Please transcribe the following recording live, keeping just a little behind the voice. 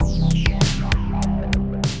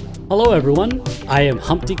Hello, everyone. I am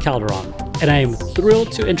Humpty Calderon, and I am thrilled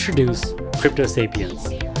to introduce Crypto Sapiens.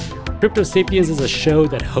 Crypto Sapiens is a show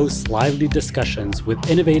that hosts lively discussions with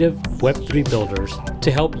innovative Web3 builders to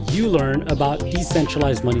help you learn about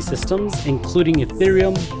decentralized money systems, including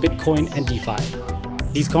Ethereum, Bitcoin, and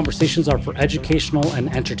DeFi. These conversations are for educational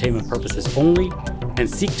and entertainment purposes only and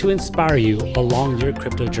seek to inspire you along your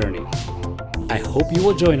crypto journey. I hope you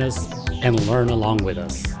will join us and learn along with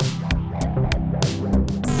us.